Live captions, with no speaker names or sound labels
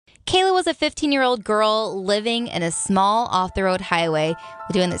was a 15-year-old girl living in a small off-the-road highway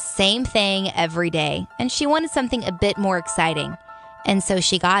doing the same thing every day, and she wanted something a bit more exciting. And so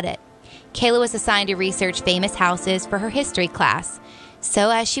she got it. Kayla was assigned to research famous houses for her history class. So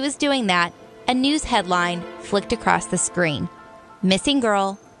as she was doing that, a news headline flicked across the screen. Missing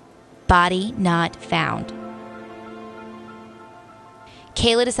girl, body not found.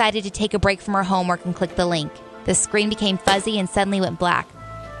 Kayla decided to take a break from her homework and click the link. The screen became fuzzy and suddenly went black.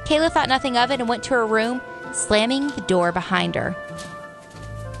 Kayla thought nothing of it and went to her room, slamming the door behind her.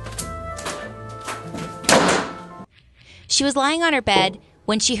 She was lying on her bed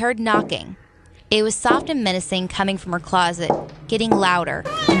when she heard knocking. It was soft and menacing coming from her closet, getting louder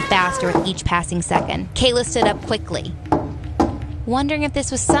and faster with each passing second. Kayla stood up quickly, wondering if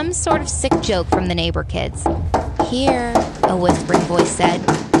this was some sort of sick joke from the neighbor kids. "Here," a whispering voice said.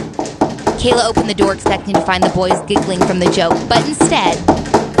 Kayla opened the door expecting to find the boys giggling from the joke, but instead,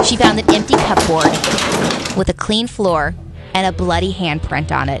 she found an empty cupboard with a clean floor and a bloody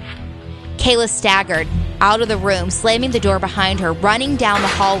handprint on it. Kayla staggered out of the room, slamming the door behind her, running down the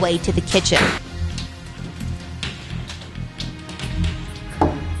hallway to the kitchen.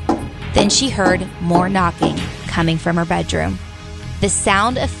 Then she heard more knocking coming from her bedroom. The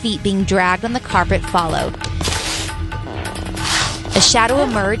sound of feet being dragged on the carpet followed. A shadow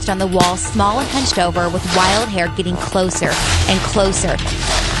emerged on the wall, small and hunched over, with wild hair getting closer and closer.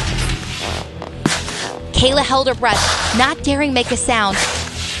 Kayla held her breath, not daring make a sound.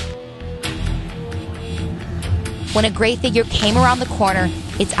 When a gray figure came around the corner,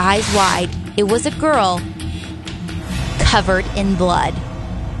 its eyes wide, it was a girl covered in blood.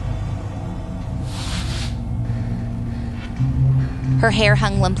 Her hair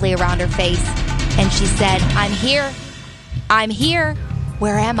hung limply around her face, and she said, "I'm here. I'm here.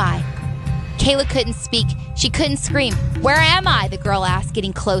 Where am I?" Kayla couldn't speak. She couldn't scream. "Where am I?" the girl asked,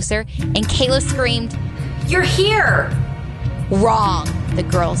 getting closer, and Kayla screamed, "You're here!" "Wrong," the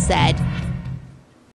girl said.